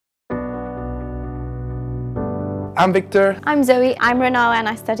I'm Victor. I'm Zoe. I'm Renal and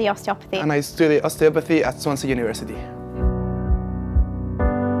I study osteopathy. And I study osteopathy at Swansea University.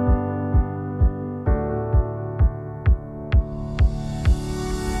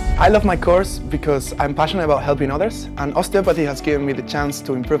 I love my course because I'm passionate about helping others, and osteopathy has given me the chance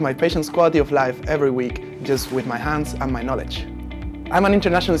to improve my patients' quality of life every week just with my hands and my knowledge. I'm an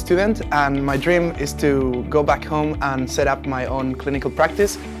international student and my dream is to go back home and set up my own clinical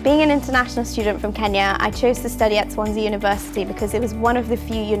practice. Being an international student from Kenya, I chose to study at Swansea University because it was one of the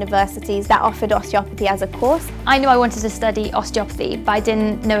few universities that offered osteopathy as a course. I knew I wanted to study osteopathy, but I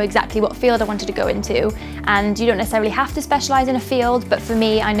didn't know exactly what field I wanted to go into. And you don't necessarily have to specialise in a field, but for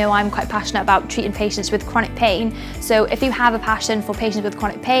me, I know I'm quite passionate about treating patients with chronic pain. So if you have a passion for patients with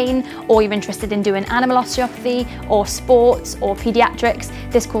chronic pain, or you're interested in doing animal osteopathy, or sports, or paediatrics,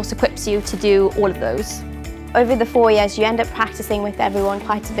 this course equips you to do all of those. Over the 4 years, you end up practicing with everyone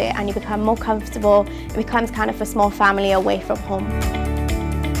quite a bit and you become more comfortable. It becomes kind of a small family away from home.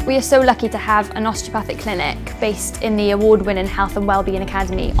 We are so lucky to have an osteopathic clinic based in the award-winning Health and Wellbeing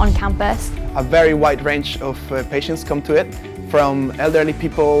Academy on campus. A very wide range of patients come to it, from elderly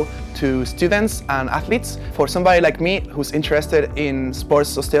people to students and athletes. For somebody like me who's interested in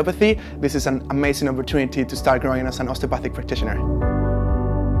sports osteopathy, this is an amazing opportunity to start growing as an osteopathic practitioner.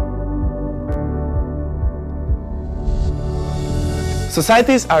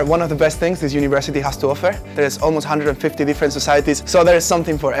 Societies are one of the best things this university has to offer. There's almost 150 different societies, so there is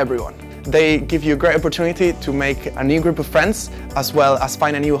something for everyone. They give you a great opportunity to make a new group of friends, as well as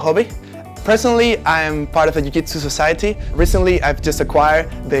find a new hobby. Personally, I am part of the Jiu-Jitsu Society. Recently, I've just acquired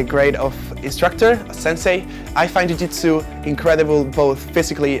the grade of instructor, a sensei. I find Jiu-Jitsu incredible both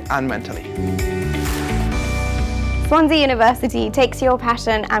physically and mentally. Swansea University takes your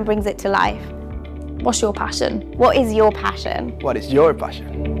passion and brings it to life. What's your passion? What is your passion? What is your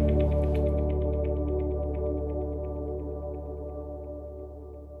passion?